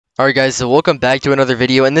Alright guys, so welcome back to another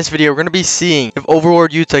video. In this video, we're going to be seeing if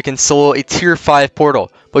Overlord Yuta can solo a tier 5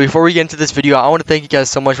 portal. But before we get into this video, I want to thank you guys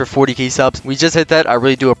so much for 40k subs. We just hit that. I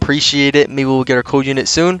really do appreciate it. Maybe we'll get our code unit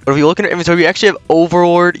soon. But if you look in our inventory, we actually have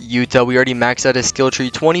Overlord Yuta. We already maxed out his skill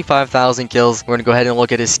tree, 25,000 kills. We're going to go ahead and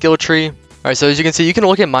look at his skill tree. Alright, so as you can see, you can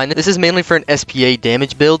look at mine. This is mainly for an SPA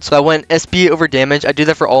damage build. So I went SPA over damage. I do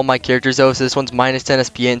that for all my characters though. So this one's minus 10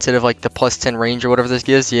 SPA instead of like the plus 10 range or whatever this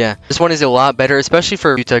gives. Yeah, this one is a lot better, especially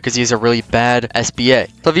for Yuta because he has a really bad SPA.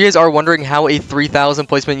 So if you guys are wondering how a 3,000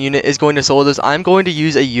 placement unit is going to solo this, I'm going to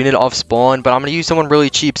use a unit off spawn, but I'm going to use someone really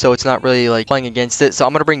cheap so it's not really like playing against it. So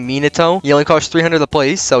I'm going to bring Minato. He only costs 300 to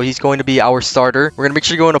place, so he's going to be our starter. We're going to make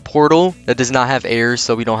sure to go in a portal that does not have airs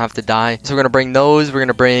so we don't have to die. So we're going to bring those. We're going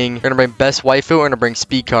to bring best waifu. We're going to bring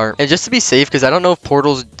speed car, and just to be safe because I don't know if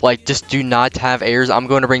portals like just do not have airs, I'm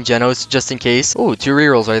going to bring Genos just in case. Oh, 2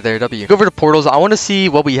 rerolls right there. W. Go over to portals. I want to see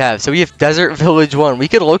what we have. So we have Desert Village 1. We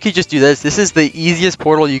could low-key just do this. This is the easiest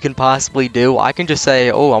portal you can possibly do. I can just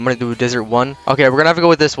say, oh, I'm going to do Desert 1. Okay, we're going to have to go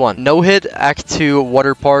with this one. No hit Act 2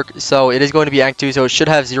 water park. So it is going to be Act 2, so it should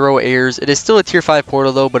have 0 airs. It is still a tier 5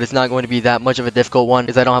 portal though, but it's not going to be that much of a difficult one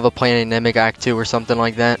because I don't have a Planetamic Act 2 or something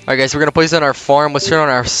like that. Alright guys, so we're going to place it on our farm. Let's turn on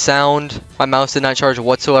our sound. My mouse did not charge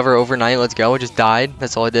whatsoever overnight. Let's go. It just died.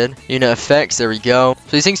 That's all I did. Unit effects. There we go.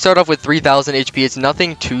 So these things start off with 3,000 HP. It's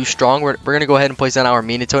nothing too strong. We're going to go ahead and place down our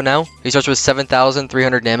Minato now. He starts with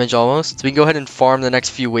 7,300 damage almost. So we can go ahead and farm the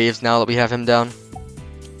next few waves now that we have him down.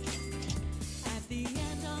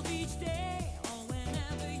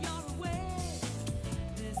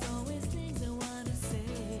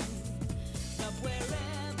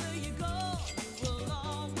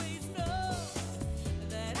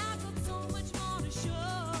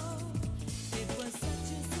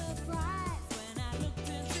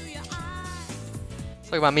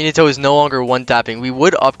 Like my Minato is no longer one tapping. We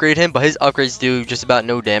would upgrade him, but his upgrades do just about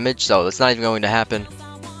no damage, so that's not even going to happen.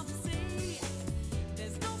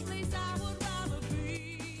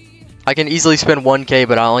 I can easily spend 1k,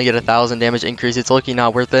 but I only get 1,000 damage increase. It's looking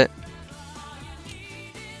not worth it.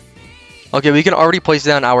 Okay, we can already place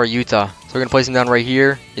down our Yuta. So we're going to place him down right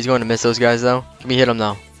here. He's going to miss those guys though. Can we hit him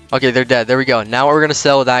though? Okay, they're dead. There we go. Now we're going to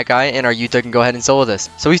sell that guy, and our Yuta can go ahead and solo this.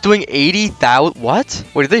 So he's doing 80,000. What?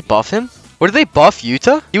 Wait, did they buff him? What did they buff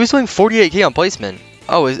Yuta? He was doing 48k on placement.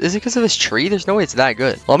 Oh, is it because of his tree? There's no way it's that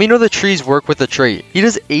good. Let me know the trees work with the tree. He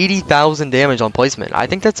does 80,000 damage on placement. I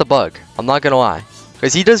think that's a bug. I'm not gonna lie.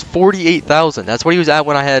 Because he does 48,000. That's what he was at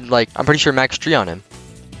when I had, like, I'm pretty sure max tree on him.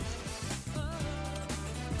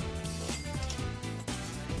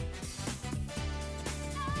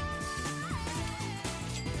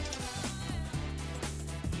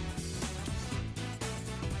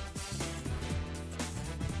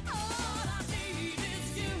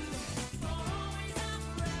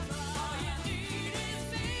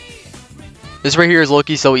 This right here is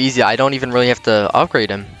low-key so easy. I don't even really have to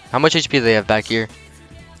upgrade him. How much HP do they have back here?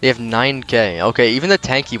 They have 9k. Okay, even the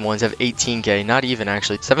tanky ones have 18k. Not even,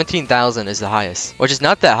 actually. 17,000 is the highest, which is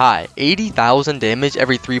not that high. 80,000 damage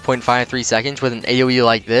every 3.53 seconds with an AoE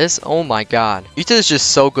like this? Oh my god. Yuta is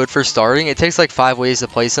just so good for starting. It takes like 5 ways to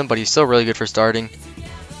place him, but he's still really good for starting.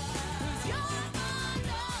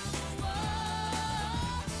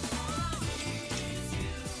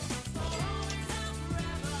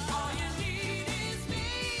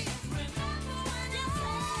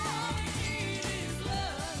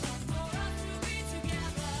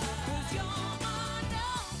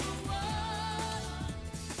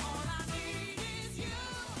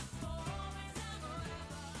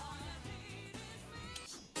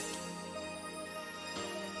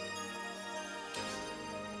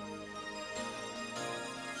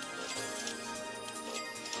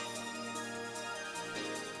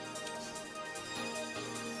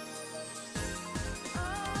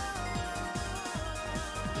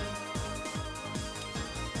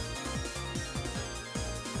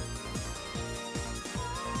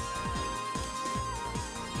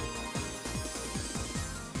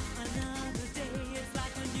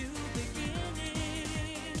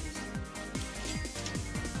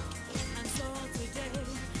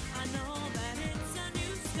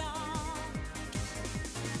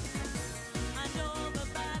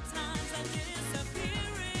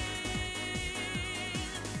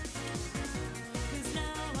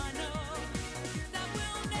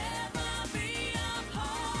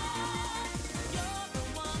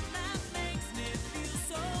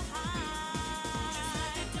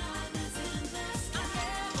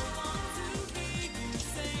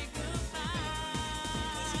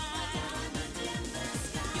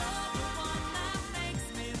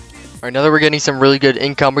 Alright, now that we're getting some really good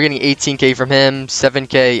income, we're getting 18k from him,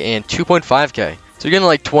 7k, and 2.5k. So you're getting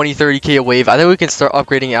like 20, 30k a wave. I think we can start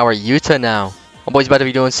upgrading our Yuta now. My boy's about to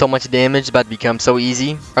be doing so much damage. It's about to become so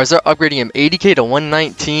easy. Alright, start upgrading him. 80k to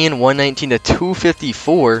 119. 119 to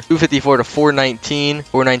 254. 254 to 419.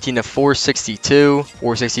 419 to 462.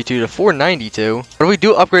 462 to 492. But if we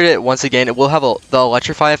do upgrade it once again, it will have the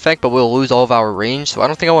electrify effect, but we'll lose all of our range. So I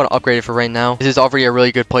don't think I want to upgrade it for right now. This is already a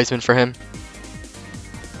really good placement for him.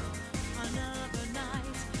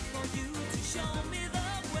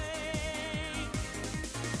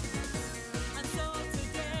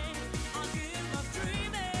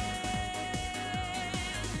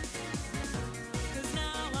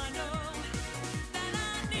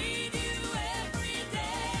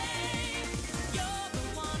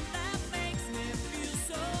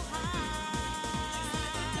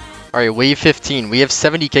 Alright, wave 15. We have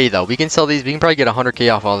 70k though. We can sell these. We can probably get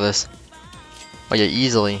 100k off all this. Oh yeah,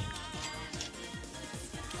 easily.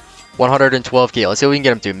 112k. Let's see what we can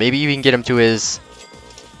get him to. Maybe we can get him to his...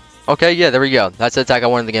 Okay, yeah, there we go. That's the attack I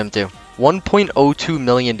wanted to get him to. 1.02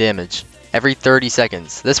 million damage every 30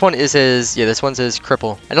 seconds. This one is his... Yeah, this one's his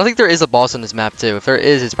cripple. I don't think there is a boss on this map too. If there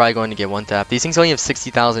is, it's probably going to get one tap. These things only have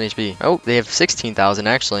 60,000 HP. Oh, they have 16,000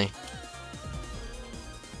 actually.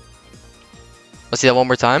 Let's see that one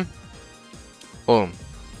more time. Boom.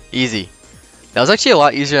 Easy. That was actually a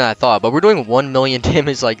lot easier than I thought, but we're doing 1 million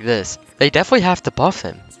damage like this. They definitely have to buff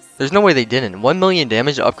him. There's no way they didn't. 1 million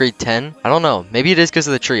damage to upgrade 10? I don't know. Maybe it is because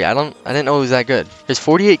of the tree. I didn't know it was that good. There's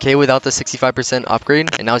 48k without the 65% upgrade,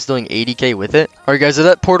 and now it's doing 80k with it. Alright guys, so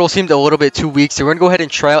that portal seemed a little bit too weak, so we're gonna go ahead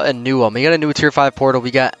and try out a new one. We got a new tier 5 portal.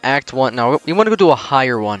 We got Act 1. Now, we want to go do a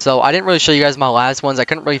higher one. So I didn't really show you guys my last ones. I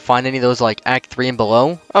couldn't really find any of those like Act 3 and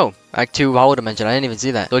below. Oh. Act 2, Hollow Dimension. I didn't even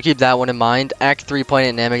see that. So keep that one in mind. Act 3,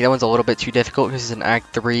 Planet Namek. That one's a little bit too difficult because it's an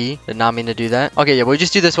Act 3. Did not mean to do that. Okay, yeah, we'll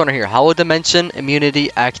just do this one right here. Hollow Dimension,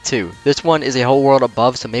 Immunity, Act 2. This one is a whole world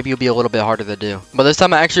above, so maybe it'll be a little bit harder to do. But this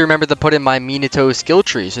time I actually remembered to put in my Minato skill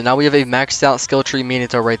tree. So now we have a maxed out skill tree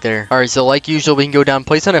Minato right there. Alright, so like usual, we can go down,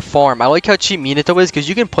 place on a farm. I like how cheap Minato is because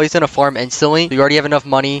you can place on a farm instantly. So you already have enough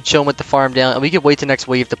money, chilling with the farm down, and we can wait the next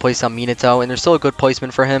wave to place on Minato. And there's still a good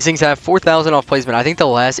placement for him. These things have 4,000 off placement. I think the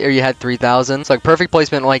last area had 3,000. So like perfect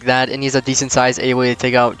placement like that, and he's a decent size AoE to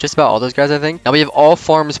take out just about all those guys, I think. Now we have all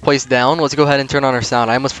farms placed down. Let's go ahead and turn on our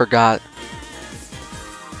sound. I almost forgot.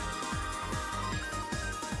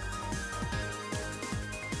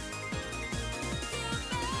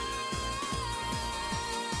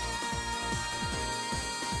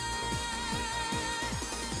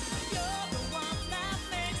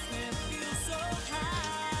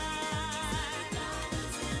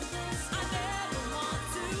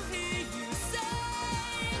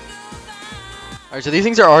 Alright, so these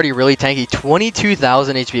things are already really tanky.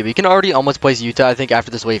 22,000 HP. We can already almost place Yuta, I think,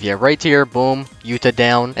 after this wave here. Right here, boom, Yuta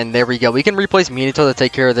down, and there we go. We can replace Minato to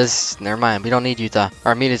take care of this. Never mind, we don't need Yuta.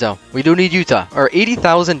 Or Minato. We do need Yuta. Or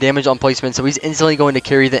 80,000 damage on placement, so he's instantly going to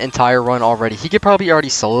carry the entire run already. He could probably already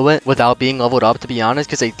solo it without being leveled up, to be honest,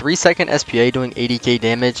 because a 3-second SPA doing 80k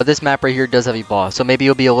damage. But this map right here does have a boss, so maybe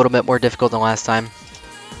it'll be a little bit more difficult than last time.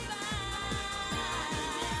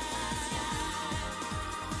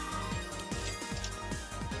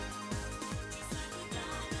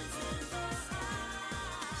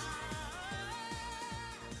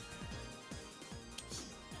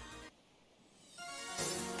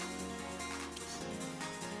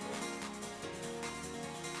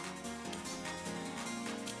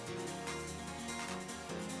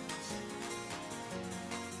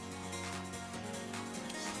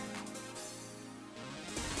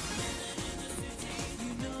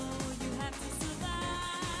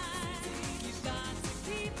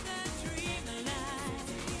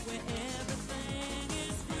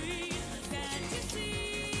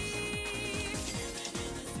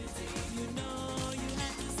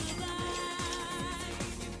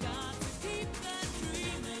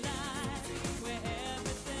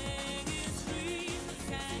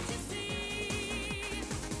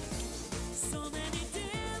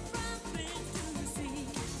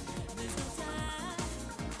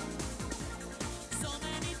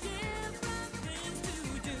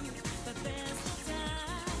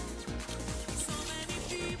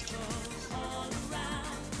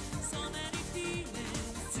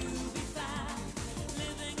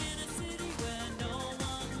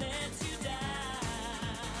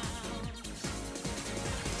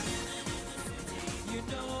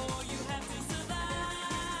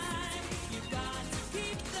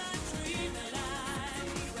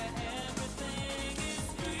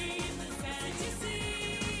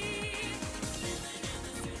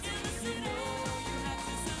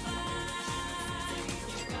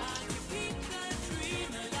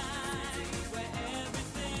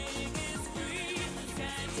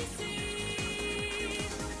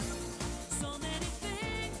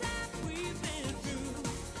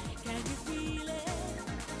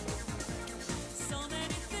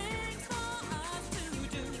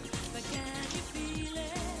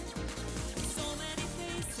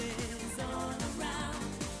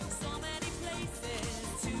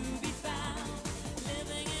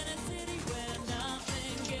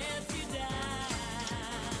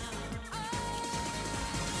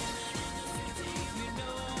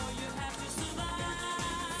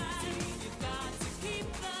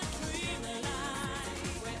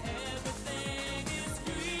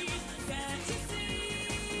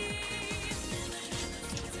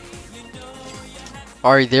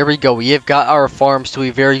 Alright, there we go. We have got our farms to a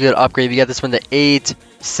very good upgrade. We got this one to 8,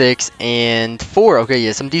 6, and 4. Okay,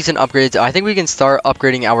 yeah, some decent upgrades. I think we can start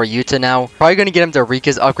upgrading our Yuta now. Probably going to get him to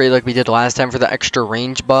Rika's upgrade like we did last time for the extra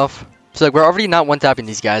range buff. So like we're already not one-tapping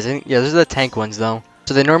these guys. I think, yeah, those are the tank ones though.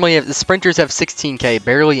 So they normally have, the sprinters have 16k,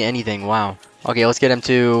 barely anything. Wow. Okay, let's get him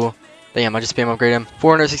to, damn, I just spam upgrade him.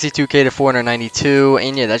 462k to 492,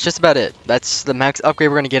 and yeah, that's just about it. That's the max upgrade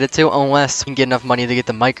we're going to get it to, unless we can get enough money to get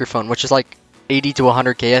the microphone, which is like 80 to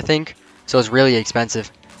 100k, I think. So it's really expensive.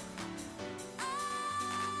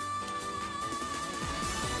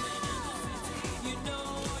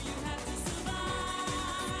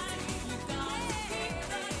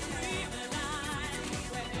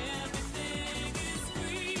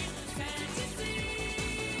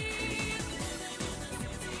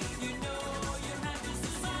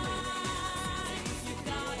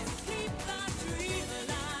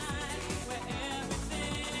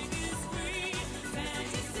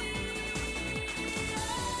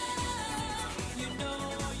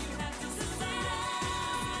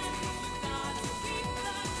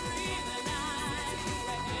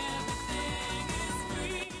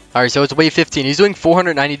 Alright, so it's wave 15. He's doing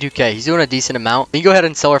 492k. He's doing a decent amount. We can go ahead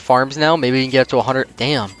and sell our farms now. Maybe we can get up to 100.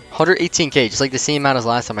 Damn. 118k, just like the same amount as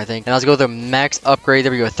last time, I think. And let's go with the max upgrade.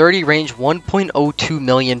 There we go. 30 range, 1.02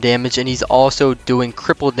 million damage. And he's also doing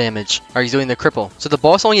cripple damage. Alright, he's doing the cripple. So the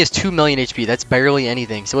boss only has 2 million HP. That's barely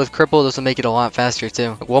anything. So with cripple, this will make it a lot faster,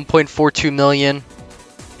 too. 1.42 million.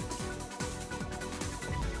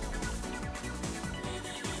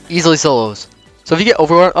 Easily solos. So if you get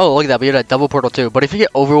Overlord, oh look at that, we have that double portal too. But if you get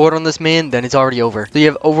Overlord on this man, then it's already over. So you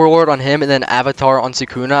have Overlord on him and then Avatar on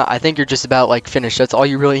Sukuna. I think you're just about like finished. That's all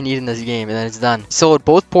you really need in this game and then it's done. So with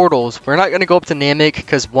both portals, we're not going to go up to Namek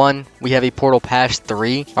because one, we have a portal past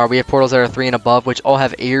 3. Or we have portals that are 3 and above, which all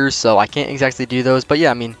have ears. So I can't exactly do those. But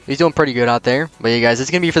yeah, I mean, he's doing pretty good out there. But yeah guys,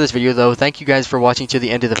 that's going to be for this video though. Thank you guys for watching to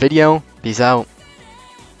the end of the video. Peace out.